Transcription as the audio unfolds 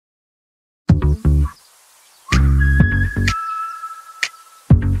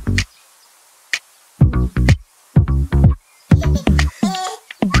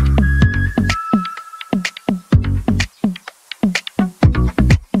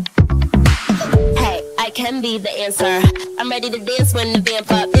can be the answer. I'm ready to dance when the vamp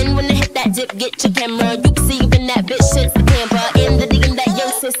up. Then when I hit that dip, get your camera. You can see you in that bitch, shit's the camper. In the digging that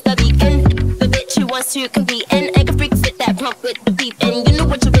young sister beacon. The bitch who wants to compete. And I can freak fit that punk with the beep. And you know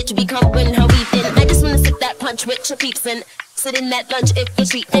what your bitch become when her weeping. I just wanna sip that punch with your peeps and sit in that lunch if you're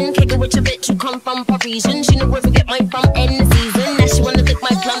treating. Kick it with your bitch who come from Parisian. She know where to get mine from in the season. Now she wanna lick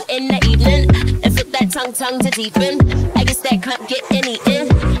my plum in the evening. And flip that tongue to deepen. I guess that can't get any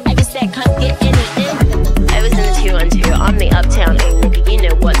in. I guess that can't get any in. I was in the 212, I'm the uptown A nigga, you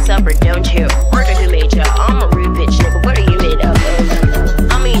know what's up or don't you? Worker who made ya, I'm a rude bitch nigga, what are you made up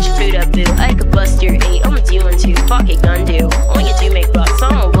of? I'ma eat your food up boo, I could bust your 8, I'ma do one too, fuck it gun do. All you do make bucks,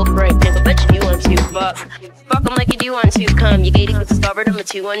 I'ma look right nigga, bet you do want to, fuck 'em like you do want to, come. You gated with the starboard, I'm a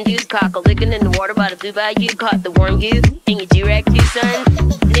 2-1 deuce, cock a lickin' in the water by the blue bayou, caught the warm goo, and you do rag too son.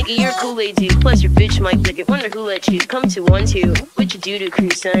 Nigga, you're a Kool-Aid dude, plus your bitch might lick it, wonder who let you come to 1-2, what you do to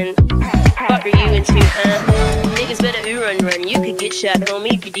crew son? Fuck are you into, huh? Niggas better ooh run, you could get shot,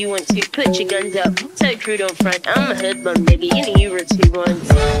 homie, if you do want to. Put your guns up, tell your crew don't front. I'm a hoodlum, nigga, you know you were 2-1s.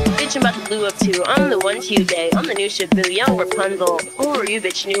 Bitch, I'm about to blue up too, I'm the one today. I'm the new Shabu, young Rapunzel. Who are you,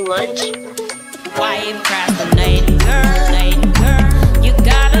 bitch, new lunch? Why you procrastinating, girl? You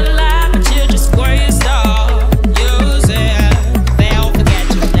gotta lie, but you just squirt your soul. Use it, they'll forget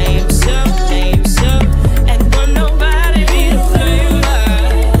your name soon. And when nobody be the flame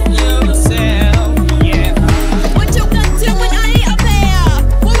like yourself, yeah. What you gonna do when I ain't up there?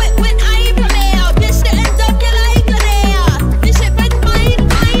 When I ain't premiere? Bitch, the end up your life there. This shit been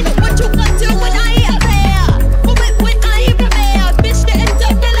mine. What you gonna do when I ain't up there? When I ain't premiere? Bitch, the end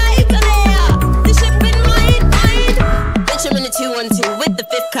up your life there. This shit been mine. Bitch, I'm in the 212 with the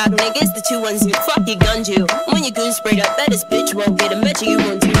 5th cock niggas, the 2-1s, fuck your gun you. When your goon sprayed up, that this bitch won't get a match, you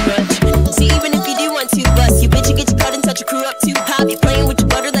won't do much. See, even if you do